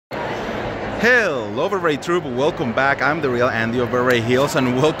Hello Beverly troop, welcome back. I'm the real Andy of Beverly Hills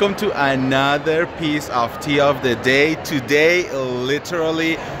and welcome to another piece of tea of the day. Today,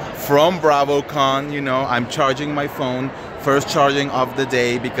 literally from BravoCon, you know, I'm charging my phone, first charging of the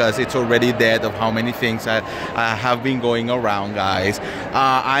day because it's already dead of how many things I have been going around, guys.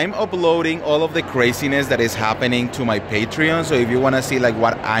 I'm uploading all of the craziness that is happening to my Patreon, so if you want to see like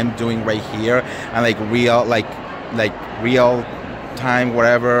what I'm doing right here and like real time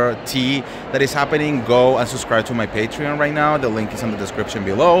whatever tea that is happening, go and subscribe to my Patreon right now. The link is in the description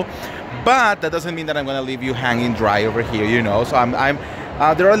below, but that doesn't mean that I'm gonna leave you hanging dry over here, you know. So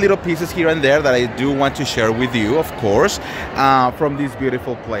there are little pieces here and there that I do want to share with you, of course, from this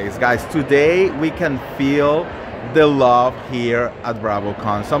beautiful place, guys. Today we can feel the love here at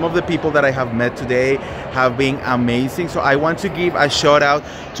BravoCon. Some of the people that I have met today have been amazing, so I want to give a shout out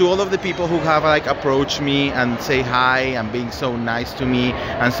to all of the people who have like approached me and say hi and being so nice to me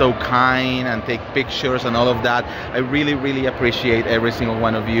and so kind and take pictures and all of that. I really appreciate every single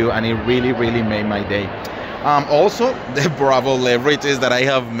one of you, and it really made my day. Also, the Bravo celebrities that I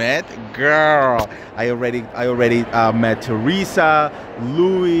have met, girl, I already met Teresa,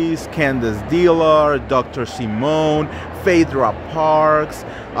 Luis, Candace Dillard, Dr. Simone, Phaedra Parks,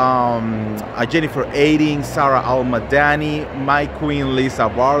 Jennifer Aiding, Sarah Almadani, my queen Lisa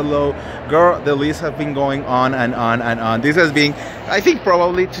Barlow. Girl, the list has been going on and on and on. This has been, I think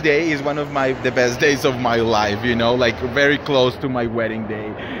probably today is one of the best days of my life, you know, like very close to my wedding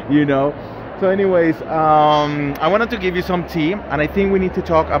day, you know. So anyways, I wanted to give you some tea, and I think we need to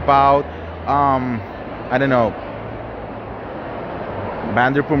talk about, I don't know,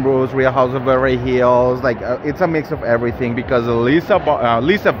 Vanderpum Rules, Real House of Beverly Hills. Like it's a mix of everything because Lisa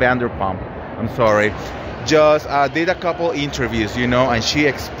Vanderpump, I'm sorry, just did a couple interviews, you know, and she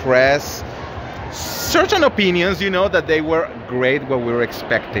expressed certain opinions, you know, that they were great, what we were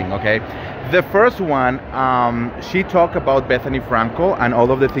expecting, okay? The first one, she talked about Bethany Frankel and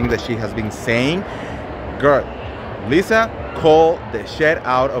all of the things that she has been saying. Girl, Lisa called the shit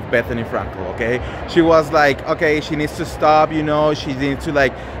out of Bethany Frankel, okay? She was like, okay, she needs to stop, you know, she needs to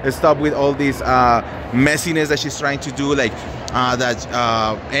like stop with all this messiness that she's trying to do, like that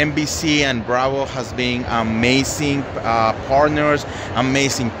NBC and Bravo has been amazing partners,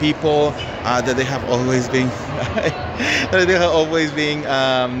 amazing people, that they have always been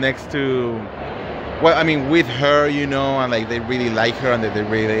next to, well, I mean, with her, you know, and like they really like her, and they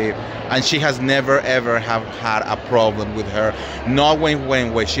really, and she has never ever have had a problem with her, not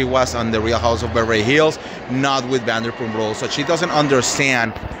when she was on the Real House of Beverly Hills, not with Vanderpump Rules. So she doesn't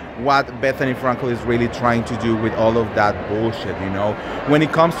understand what Bethany Frankel is really trying to do with all of that bullshit, you know. When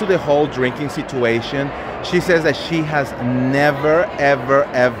it comes to the whole drinking situation, she says that she has never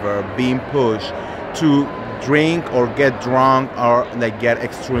ever been pushed to drink or get drunk or like get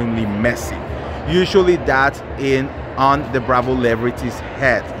extremely messy. Usually that's on the Bravo celebrities'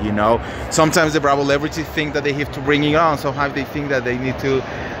 head, you know. Sometimes the Bravo celebrities think that they have to bring it on, sometimes they think that they need to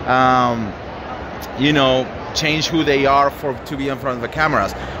you know, change who they are to be in front of the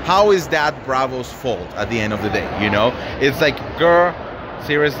cameras. How is that Bravo's fault at the end of the day, you know? It's like, girl,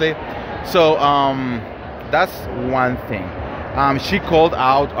 seriously? So that's one thing. She called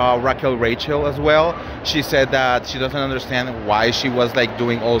out Rachel as well. She said that she doesn't understand why she was like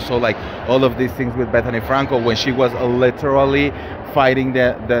doing also like all of these things with Bethany Frankel when she was literally fighting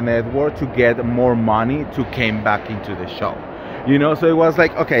the network to get more money to came back into the show. You know, so it was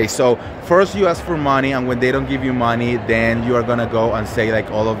like, okay, so first you ask for money, and when they don't give you money, then you are gonna go and say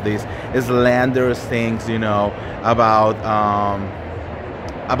like all of these slanderous things, you know, about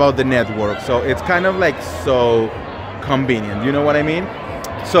the network. So it's kind of like so convenient, you know what I mean?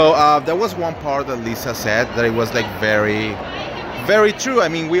 So there was one part that Lisa said that it was like very true. I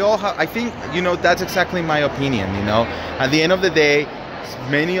mean, we all have, I think, you know, that's exactly my opinion, you know. At the end of the day,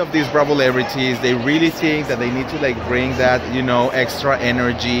 many of these Bravo celebrities, they really think that they need to like bring that, you know, extra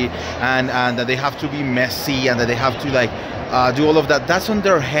energy, and that they have to be messy, and that they have to like do all of that. That's on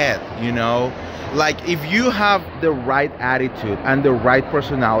their head, you know. Like if you have the right attitude and the right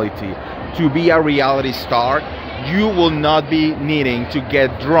personality to be a reality star, you will not be needing to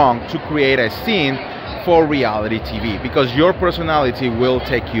get drunk to create a scene for reality TV, because your personality will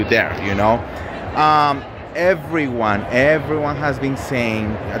take you there, you know. Everyone has been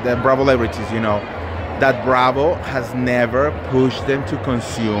saying, the Bravo celebrities, you know, that Bravo has never pushed them to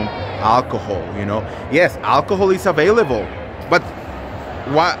consume alcohol, you know. Yes, alcohol is available, but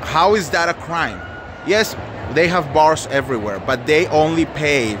how is that a crime? Yes, they have bars everywhere, but they only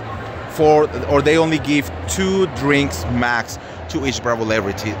pay for, or they only give 2 drinks max to each Bravo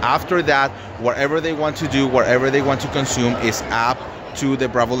celebrity. After that, whatever they want to do, whatever they want to consume is up to the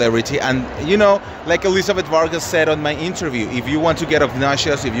Bravo celebrity. And you know, like Elizabeth Vargas said on my interview, if you want to get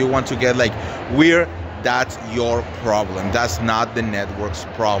obnoxious, if you want to get like weird, that's your problem. That's not the network's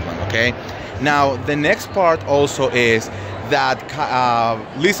problem, okay? Now, the next part also is that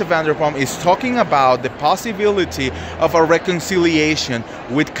Lisa Vanderpump is talking about the possibility of a reconciliation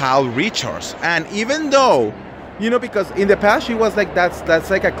with Kyle Richards. And even though, you know, because in the past she was like, that's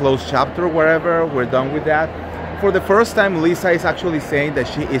like a closed chapter, wherever, we're done with that. For the first time, Lisa is actually saying that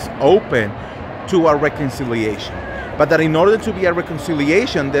she is open to a reconciliation. But that in order to be a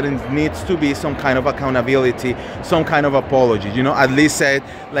reconciliation, there needs to be some kind of accountability, some kind of apology. You know, at least said,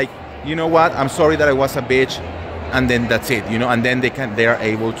 like, you know what, I'm sorry that I was a bitch, and then that's it, you know, and then they are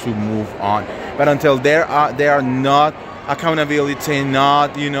able to move on. But until there are not accountability,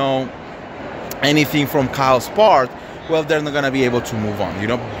 not, you know, anything from Kyle's part, well, they're not gonna be able to move on, you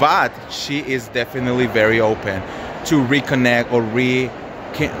know. But she is definitely very open to reconnect or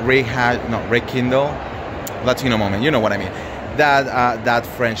rekindle, Latino moment, you know what I mean, that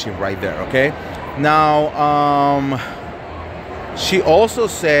friendship right there, okay? Now, she also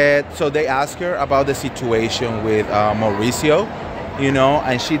said, so they asked her about the situation with Mauricio, you know,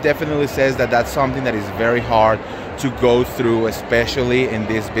 and she definitely says that that's something that is very hard to go through, especially in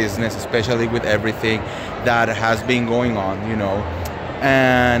this business, especially with everything that has been going on, you know,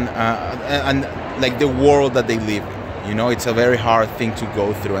 and like the world that they live in, you know, it's a very hard thing to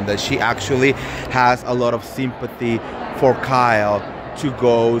go through, and that she actually has a lot of sympathy for Kyle to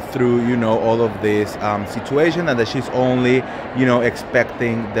go through, you know, all of this situation, and that she's only, you know,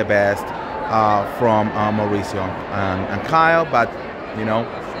 expecting the best from Mauricio and Kyle. But, you know,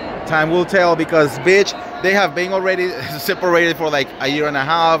 time will tell, because, bitch, they have been already separated for like a year and a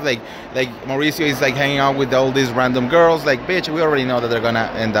half. Like Mauricio is like hanging out with all these random girls. Like, bitch, we already know that they're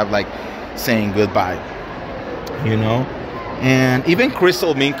gonna end up like saying goodbye, you know. And even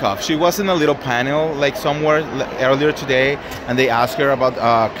Crystal Minkoff, she was in a little panel like somewhere earlier today, and they asked her about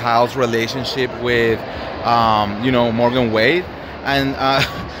Kyle's relationship with, you know, Morgan Wade, and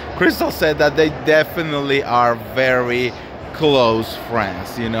Crystal said that they definitely are very close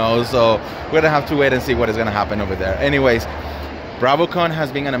friends, you know. So we're gonna have to wait and see what is gonna happen over there. Anyways, BravoCon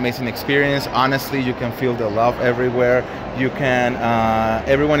has been an amazing experience. Honestly, you can feel the love everywhere. You can,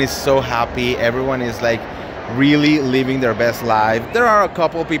 everyone is so happy. Everyone is like really living their best life. There are a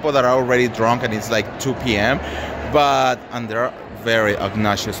couple people that are already drunk and it's like 2 p.m. And there are very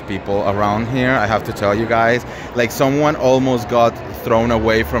obnoxious people around here, I have to tell you guys. Like, someone almost got thrown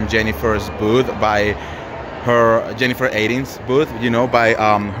away from Jennifer's booth by her, Jennifer Aydin's booth, you know, by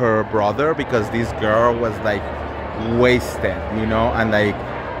her brother, because this girl was like wasted, you know, and like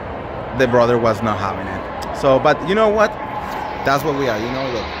the brother was not having it. So, but you know what? That's what we are, you know.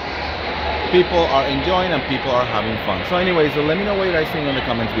 Look, people are enjoying and people are having fun. So anyways, so let me know what you guys think in the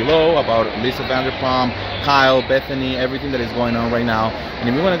comments below about Lisa Vanderpump, Kyle, Bethany, everything that is going on right now. And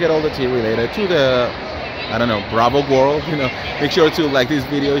if you want to get all the tea related to the, I don't know, Bravo world, you know, make sure to like this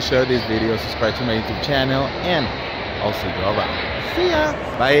video, share this video, subscribe to my YouTube channel, and I'll see you around. See ya.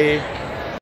 Bye.